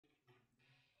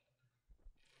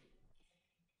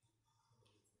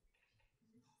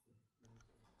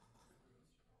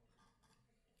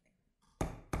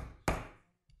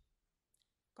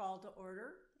Call to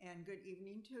order and good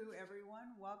evening to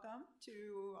everyone. Welcome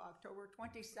to October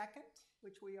 22nd,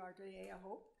 which we are today, I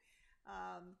hope.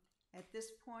 At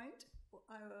this point,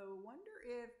 I wonder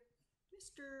if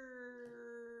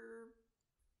Mr.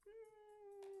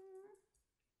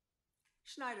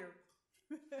 Schneider,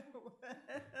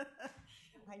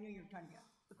 I knew you were trying to get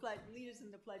the pledge, lead us in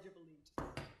the Pledge of Allegiance.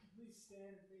 Please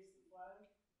stand and face the flag.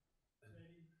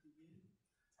 Ready to begin.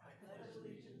 I pledge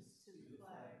allegiance to the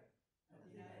flag of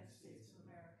the United States of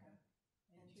America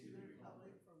and to the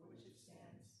republic for which it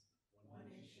stands, one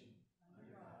nation, under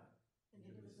God,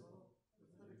 indivisible, with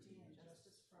liberty and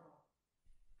justice for all.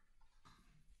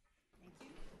 Thank you.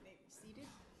 You may be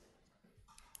seated.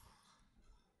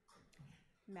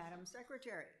 Madam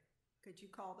Secretary, could you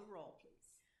call the roll,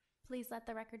 please? Please let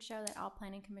the record show that all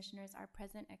planning commissioners are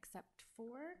present except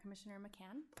for Commissioner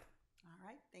McCann. All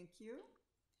right, thank you.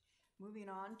 Moving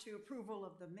on to approval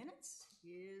of the minutes.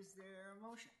 Is there a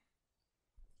motion?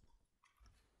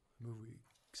 Move we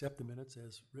accept the minutes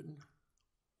as written.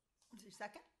 Is there a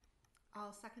second?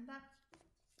 I'll second that.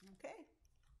 Okay.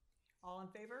 All in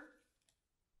favor?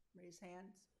 Raise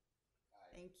hands.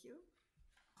 Aye. Thank you.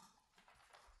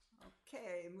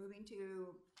 Okay, moving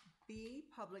to B,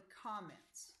 public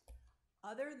comments.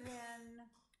 Other than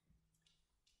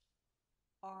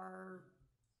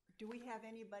do we have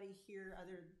anybody here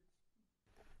other?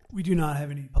 We do not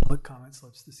have any public comment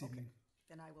slips this evening.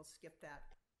 Then I will skip that.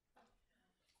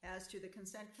 As to the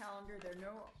consent calendar, there are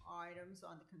no items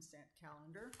on the consent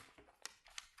calendar,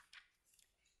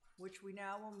 which we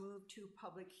now will move to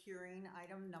public hearing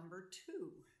item number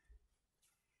 2.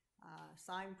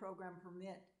 Sign program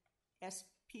permit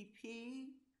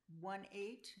SPP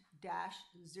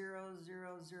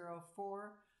 18-0004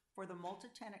 for the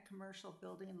multi-tenant commercial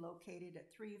building located at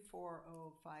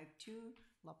 34052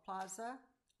 La Plaza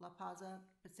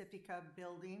Pacifica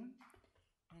building.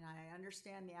 And I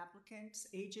understand the applicant's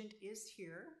agent is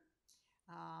here.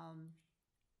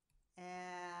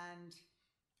 And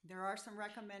there are some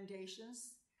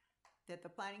recommendations that the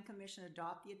Planning Commission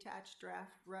adopt the attached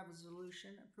draft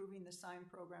resolution approving the sign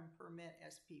program permit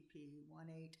SPP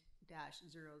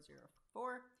 18-004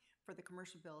 for the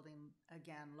commercial building,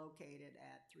 again, located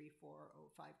at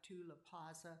 34052 La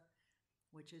Plaza,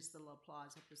 which is the La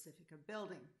Plaza Pacifica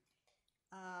building.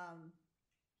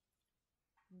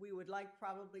 We would like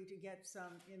probably to get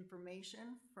some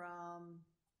information from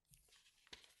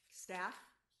staff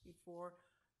before,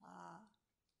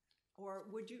 or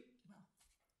would you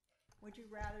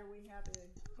rather we have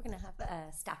We're going to have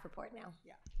a staff report now.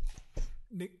 Yeah.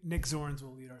 Nick Zorns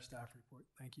will lead our staff report.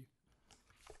 Thank you.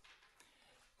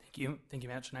 Thank you,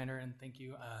 Matt Schneider, and thank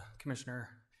you, Commissioner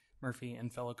Murphy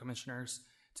and fellow commissioners.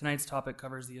 Tonight's topic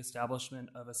covers the establishment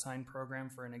of a sign program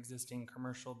for an existing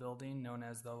commercial building known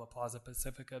as the La Plaza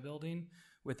Pacifica building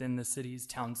within the city's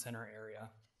town center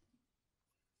area.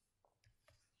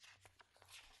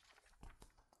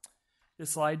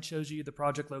 This slide shows you the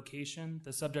project location.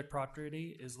 The subject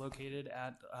property is located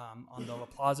at on the La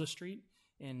Plaza Street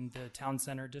in the town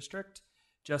center district,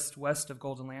 just west of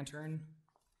Golden Lantern.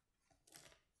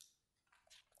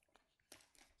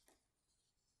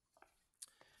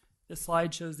 This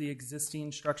slide shows the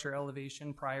existing structure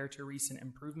elevation prior to recent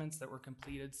improvements that were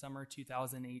completed summer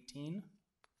 2018.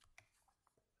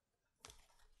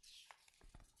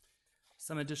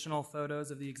 Some additional photos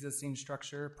of the existing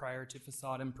structure prior to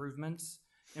facade improvements.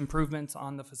 Improvements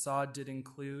on the facade did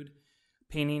include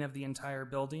painting of the entire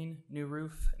building, new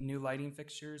roof, new lighting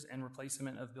fixtures, and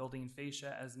replacement of building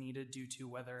fascia as needed due to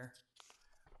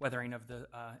weathering of the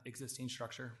existing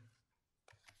structure.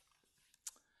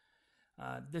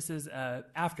 This is an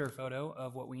after photo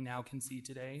of what we now can see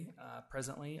today,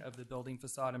 presently, of the building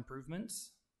facade improvements.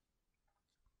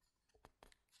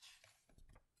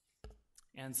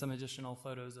 And some additional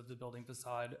photos of the building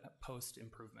facade post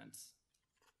improvements.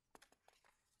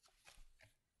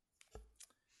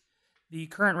 The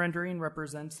current rendering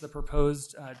represents the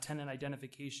proposed tenant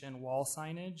identification wall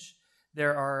signage.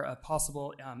 There are a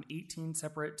possible 18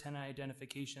 separate tenant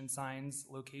identification signs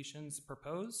locations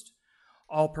proposed.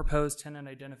 All proposed tenant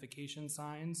identification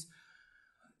signs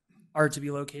are to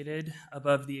be located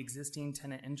above the existing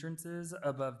tenant entrances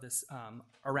above this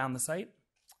around the site.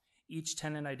 Each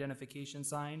tenant identification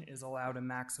sign is allowed a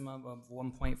maximum of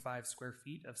 1.5 square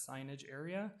feet of signage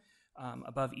area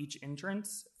above each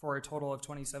entrance for a total of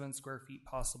 27 square feet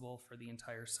possible for the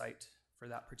entire site for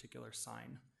that particular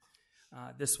sign.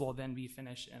 This will then be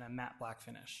finished in a matte black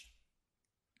finish.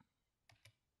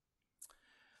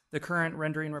 The current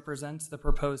rendering represents the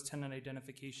proposed tenant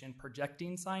identification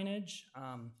projecting signage.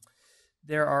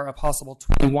 There are a possible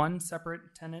 21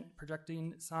 separate tenant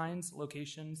projecting signs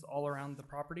locations all around the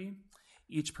property.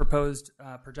 Each proposed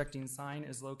projecting sign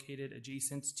is located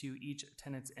adjacent to each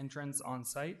tenant's entrance on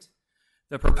site.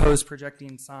 The proposed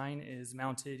projecting sign is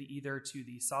mounted either to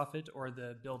the soffit or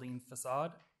the building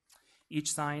facade.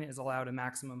 Each sign is allowed a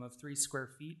maximum of 3 square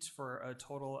feet for a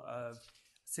total of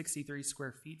 63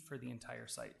 square feet for the entire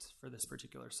site for this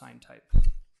particular sign type.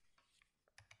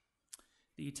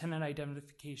 The tenant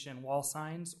identification wall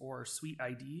signs, or suite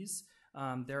IDs,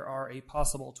 there are a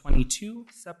possible 22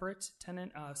 separate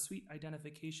tenant suite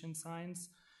identification signs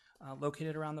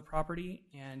located around the property,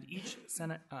 and each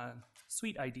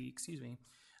suite ID,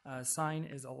 sign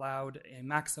is allowed a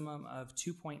maximum of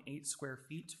 2.8 square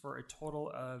feet for a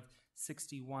total of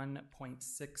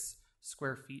 61.6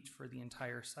 square feet for the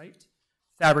entire site,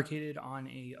 fabricated on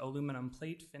a aluminum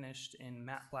plate finished in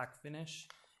matte black finish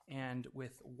and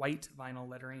with white vinyl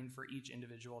lettering for each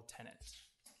individual tenant.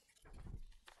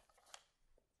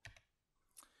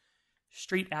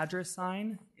 Street address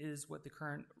sign is what the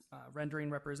current rendering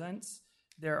represents.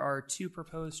 There are 2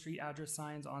 proposed street address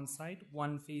signs on site,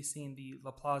 one facing the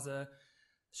La Plaza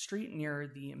Street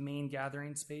near the main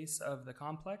gathering space of the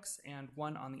complex, and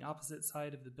one on the opposite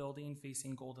side of the building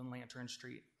facing Golden Lantern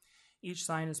Street. Each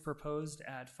sign is proposed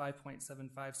at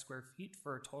 5.75 square feet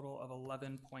for a total of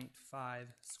 11.5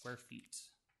 square feet.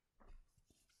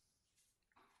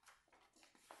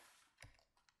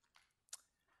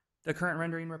 The current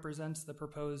rendering represents the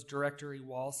proposed directory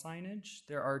wall signage.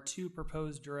 There are 2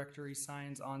 proposed directory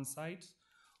signs on site,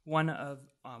 one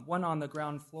on the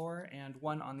ground floor and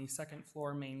one on the second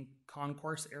floor main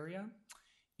concourse area.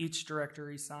 Each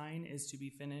directory sign is to be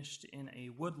finished in a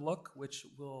wood look, which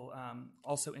will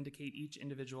also indicate each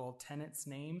individual tenant's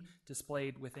name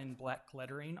displayed within black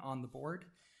lettering on the board.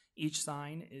 Each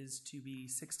sign is to be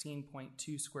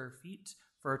 16.2 square feet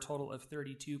for a total of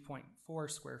 32.4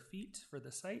 square feet for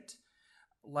the site.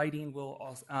 Lighting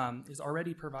is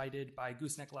already provided by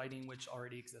Gooseneck Lighting, which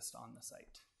already exists on the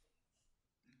site.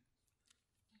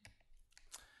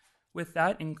 With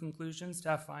that, in conclusion,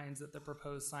 staff finds that the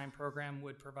proposed sign program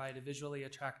would provide a visually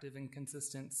attractive and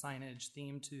consistent signage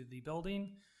theme to the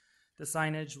building. The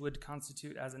signage would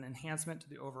constitute as an enhancement to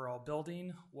the overall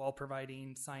building while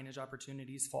providing signage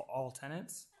opportunities for all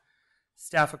tenants.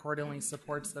 Staff accordingly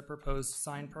supports the proposed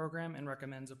sign program and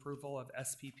recommends approval of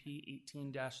SPP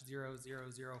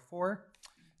 18-0004.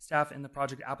 Staff and the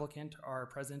project applicant are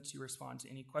present to respond to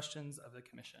any questions of the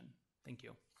commission. Thank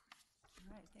you.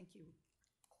 All right, thank you.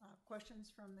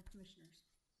 Questions from the commissioners?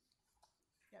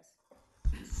 Yes.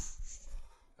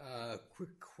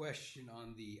 Quick question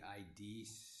on the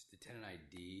IDs, the tenant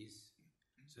IDs.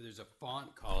 So there's a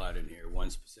font call out in here, one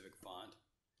specific font.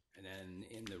 And then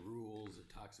in the rules, it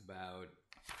talks about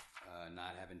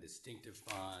not having distinctive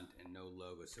font and no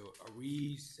logo. So are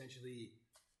we essentially,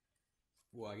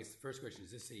 well, I guess the first question,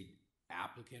 is this a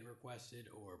applicant requested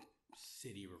or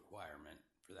city requirement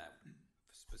for that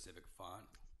specific font?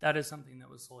 That is something that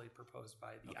was solely proposed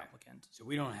by the applicant. So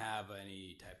we don't have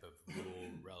any type of rule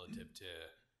relative to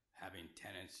having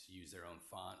tenants use their own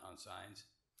font on signs,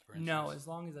 for instance? No, as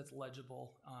long as it's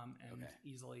legible and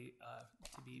easily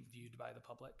to be viewed by the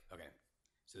public. Okay.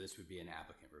 So this would be an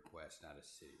applicant request, not a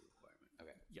city requirement.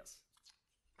 Okay. Yes.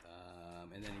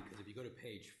 And then if you go to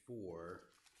page 4,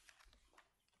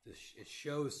 it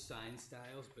shows sign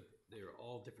styles, but they're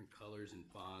all different colors and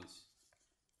fonts.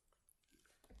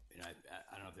 And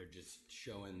I don't know if they're just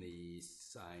showing the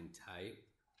sign type,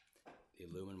 the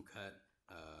aluminum cut,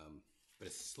 but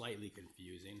it's slightly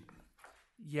confusing.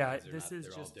 Yeah, they're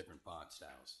all different font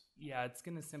styles. Yeah, it's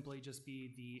going to simply just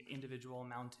be the individual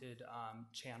mounted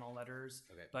channel letters,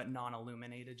 but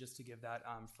non-illuminated, just to give that,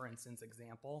 for instance,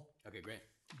 example. Okay, great.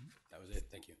 Mm-hmm. That was it.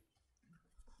 Thank you.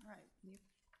 All right. Any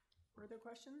further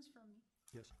questions from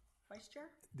Yes. Vice Chair?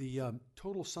 The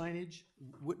total signage,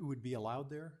 what would be allowed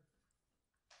there?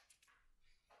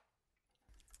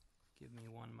 Give me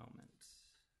one moment.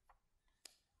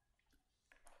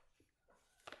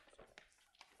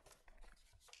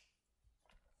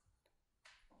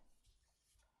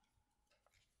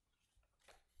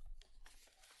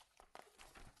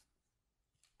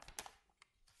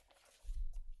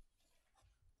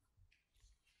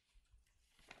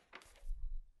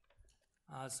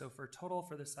 So for total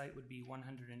for the site would be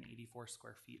 184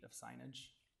 square feet of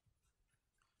signage.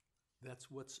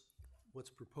 That's what's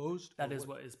proposed? That is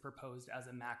what is proposed as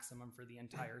a maximum for the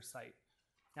entire site.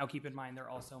 Now keep in mind there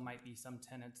also might be some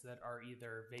tenants that are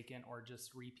either vacant or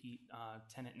just repeat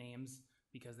tenant names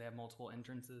because they have multiple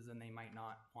entrances and they might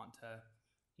not want to,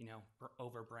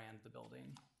 overbrand the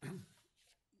building.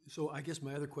 So I guess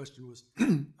my other question was,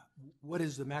 what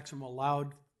is the maximum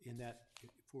allowed in that,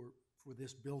 for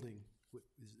this building?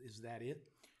 Is that it?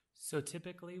 So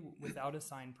typically, without a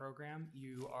sign program,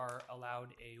 you are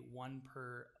allowed a 1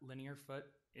 per linear foot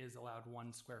is allowed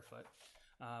 1 square foot.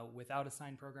 Without a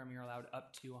sign program, you're allowed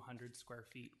up to 100 square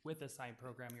feet. With a sign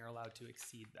program, you're allowed to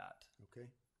exceed that. Okay.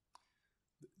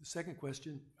 The second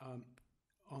question,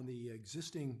 on the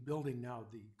existing building now,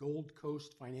 the Gold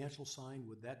Coast financial sign,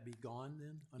 would that be gone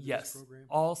then under Yes, this program?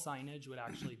 all signage would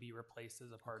actually be replaced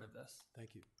as a part of this.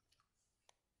 Thank you.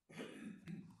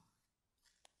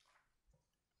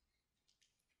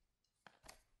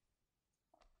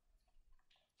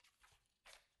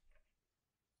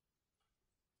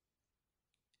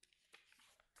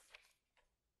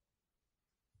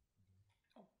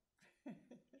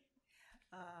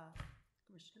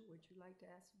 Commissioner, would you like to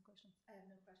ask some questions? I have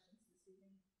no questions this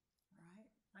evening. All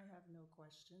right, I have no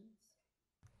questions.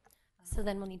 So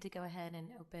then we'll need to go ahead and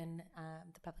open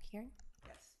the public hearing.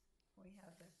 Yes, we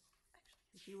have the,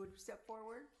 if you would step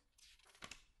forward.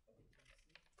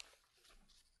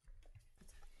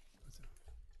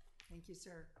 Thank you,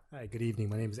 sir. Hi, good evening.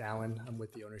 My name is Alan. I'm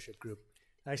with the ownership group.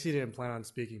 I actually didn't plan on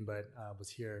speaking, but was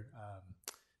here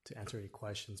to answer any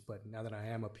questions. But now that I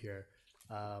am up here,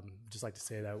 just like to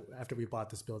say that after we bought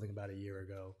this building about a year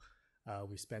ago,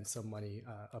 we spent some money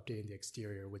updating the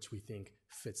exterior, which we think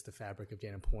fits the fabric of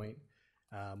Dana Point.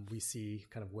 We see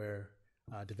kind of where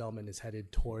development is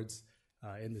headed towards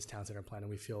in this town center plan, and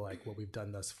we feel like what we've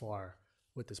done thus far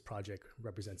with this project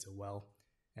represents it well.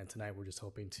 And tonight we're just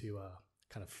hoping to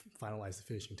kind of finalize the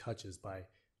finishing touches by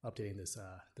updating this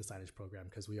the signage program,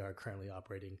 because we are currently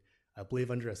operating, I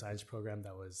believe, under a signage program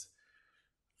that was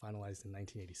finalized in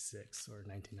 1986 or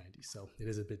 1990. So it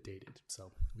is a bit dated.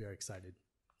 So we are excited.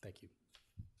 Thank you.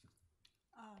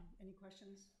 Any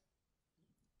questions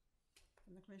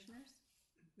from the commissioners?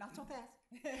 Not so fast.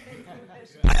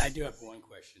 I do have one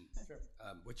question. Sure.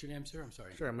 What's your name, sir? I'm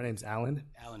sorry. Sure. My name's Alan.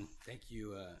 Alan, thank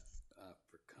you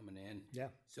for coming in. Yeah.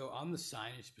 So on the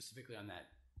signage, specifically on that,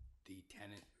 the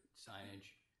tenant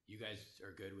signage, you guys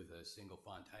are good with a single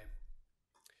font type?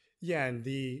 Yeah, and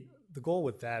the goal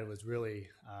with that was really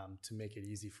to make it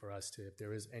easy for us to, if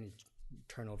there is any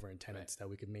turnover in tenants, that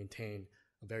we could maintain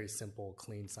a very simple,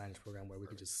 clean signage program where we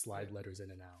could just slide letters in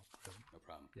and out. No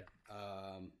problem. Yeah.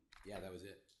 Yeah, that was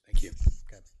it. Thank you.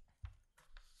 Okay.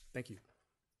 Thank you.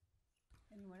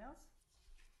 Anyone else?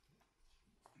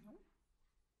 No?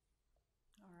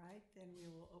 All right, then we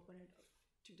will open it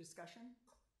to discussion.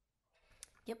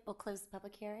 Yep, we'll close the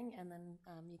public hearing and then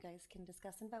you guys can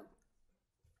discuss and vote.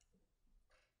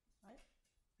 Right?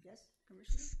 Yes,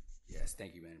 Commissioner? Yes,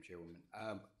 thank you, Madam Chairwoman.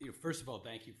 First of all,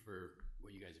 thank you for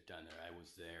what you guys have done there. I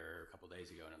was there a couple days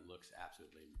ago, and it looks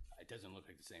absolutely, it doesn't look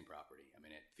like the same property. I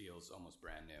mean, it feels almost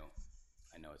brand new.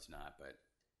 I know it's not, but,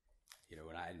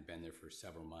 when I hadn't been there for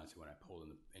several months, when I pulled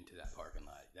into that parking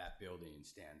lot, that building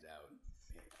stands out.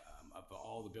 Of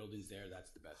all the buildings there,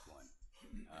 that's the best one.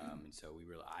 And so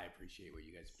I appreciate what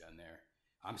you guys have done there.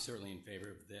 I'm certainly in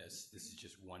favor of this. This is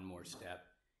just one more step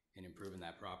in improving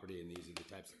that property, and these are the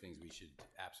types of things we should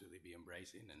absolutely be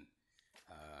embracing, and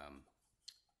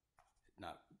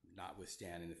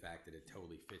notwithstanding the fact that it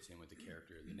totally fits in with the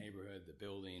character of the neighborhood, the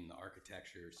building, the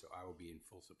architecture. So I will be in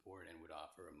full support and would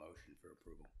offer a motion for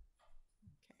approval.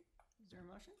 Okay, is there a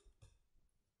motion?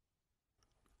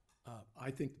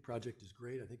 I think the project is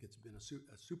great. I think it's been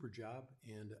a super job,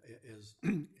 and as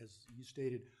you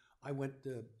stated, I went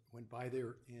by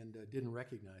there and didn't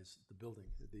recognize the building.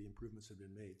 The improvements have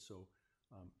been made, so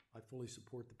I fully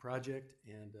support the project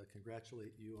and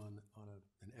congratulate you on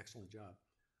an excellent job.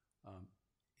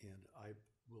 And I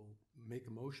will make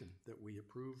a motion that we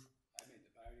approve. I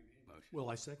already made a motion. Well,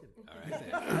 I second. All right.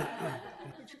 Then.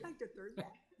 Would you like to third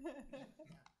that?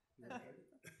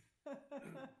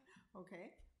 Okay,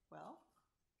 well,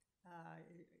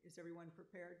 is everyone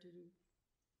prepared to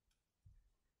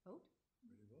vote?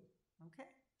 Ready to vote? Okay.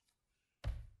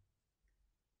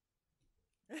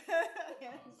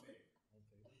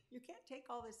 You can't take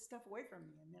all this stuff away from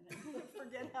me and then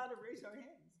forget how to raise our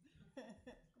hands.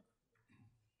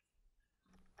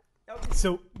 Okay.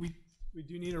 So we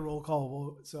do need a roll call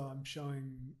vote. So I'm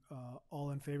showing all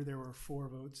in favor. There were 4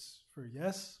 votes for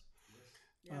yes.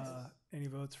 Yes. Any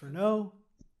votes for no?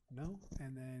 No.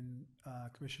 And then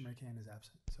Commissioner McCann is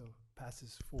absent. So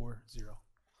passes 4-0.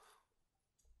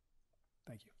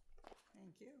 Thank you.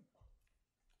 Thank you.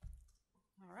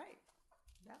 All right.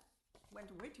 That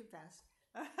went way too fast.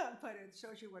 But it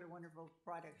shows you what a wonderful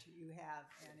product you have,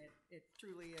 and it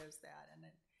truly is that. And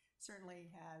it certainly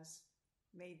has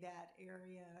made that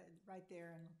area right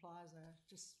there in the plaza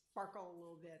just sparkle a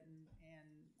little bit and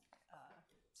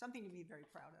something to be very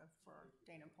proud of for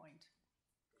Dana Point,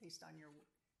 based on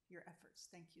your efforts.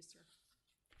 Thank you, sir.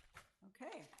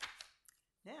 Okay,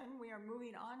 then we are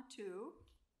moving on to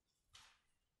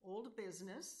old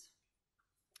business.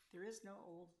 There is no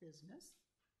old business.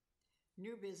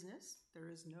 New business.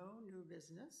 There is no new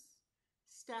business.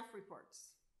 Staff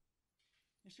reports.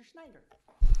 Mr. Schneider.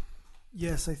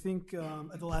 Yes, I think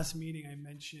at the last meeting I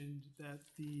mentioned that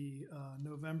the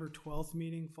November 12th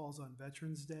meeting falls on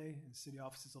Veterans Day and city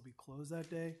offices will be closed that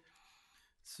day.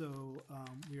 So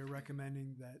we are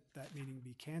recommending that that meeting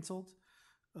be canceled.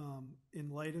 In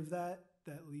light of that,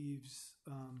 that leaves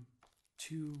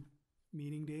 2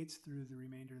 meeting dates through the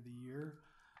remainder of the year.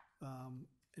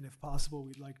 And if possible,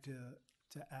 we'd like to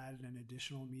add an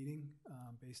additional meeting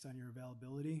based on your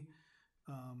availability.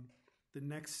 The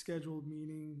next scheduled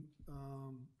meeting,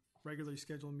 regularly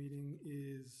scheduled meeting,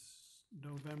 is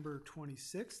November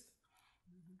 26th.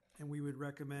 And we would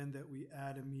recommend that we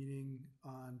add a meeting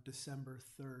on December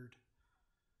 3rd.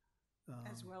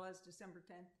 As well as December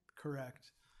 10th.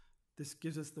 Correct. This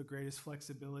gives us the greatest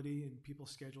flexibility, and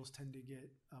people's schedules tend to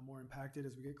get more impacted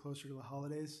as we get closer to the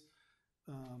holidays.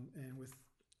 And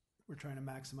we're trying to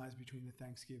maximize between the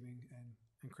Thanksgiving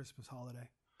and Christmas holiday.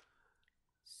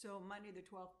 So Monday the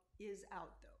 12th is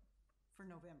out, though, for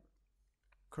November.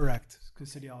 Correct,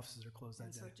 because city offices are closed that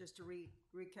And so day. just to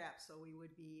recap, so we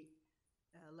would be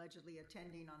allegedly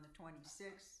attending on the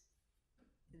 26th,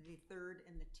 the 3rd,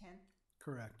 and the 10th.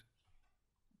 Correct.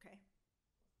 Okay.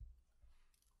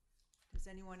 Does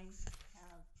anyone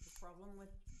have a problem with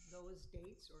those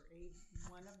dates or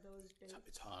one of those dates?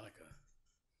 It's Hanukkah,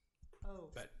 Oh,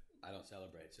 but I don't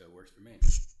celebrate, so it works for me.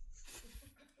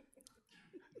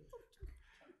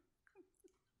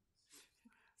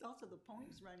 it's also the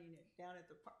ponies running it down at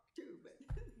the park too, but.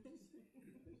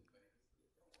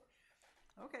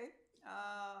 Okay,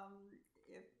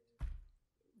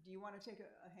 do you want to take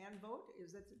a hand vote?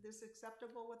 Is this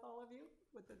acceptable with all of you?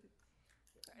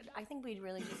 I think we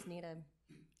really just need a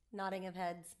nodding of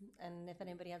heads, and if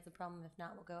anybody has a problem, if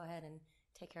not, we'll go ahead and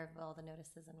take care of all the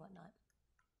notices and whatnot.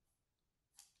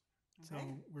 So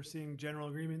Okay. we're seeing general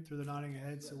agreement through the nodding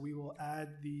ahead. So we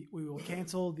will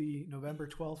cancel the November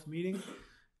 12th meeting,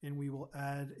 and we will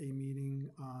add a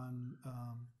meeting on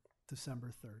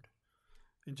December 3rd.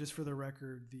 And just for the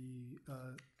record, the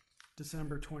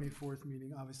December 24th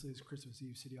meeting obviously is Christmas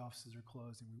Eve. City offices are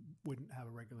closed, and we wouldn't have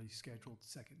a regularly scheduled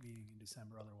second meeting in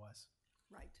December otherwise.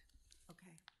 Right,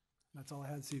 okay, That's all I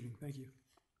had this evening. Thank you.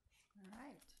 all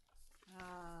right.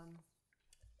 All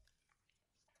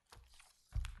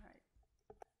right.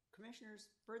 Commissioners,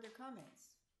 further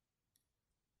comments?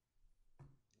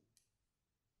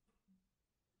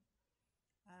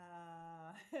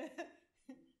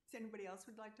 Does anybody else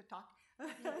would like to talk?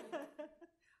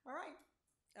 All right.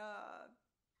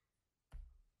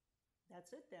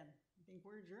 That's it then. I think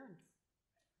we're adjourned.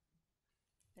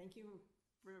 Thank you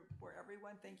for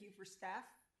everyone. Thank you for staff.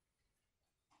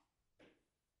 Yeah,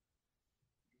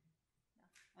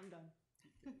 I'm done.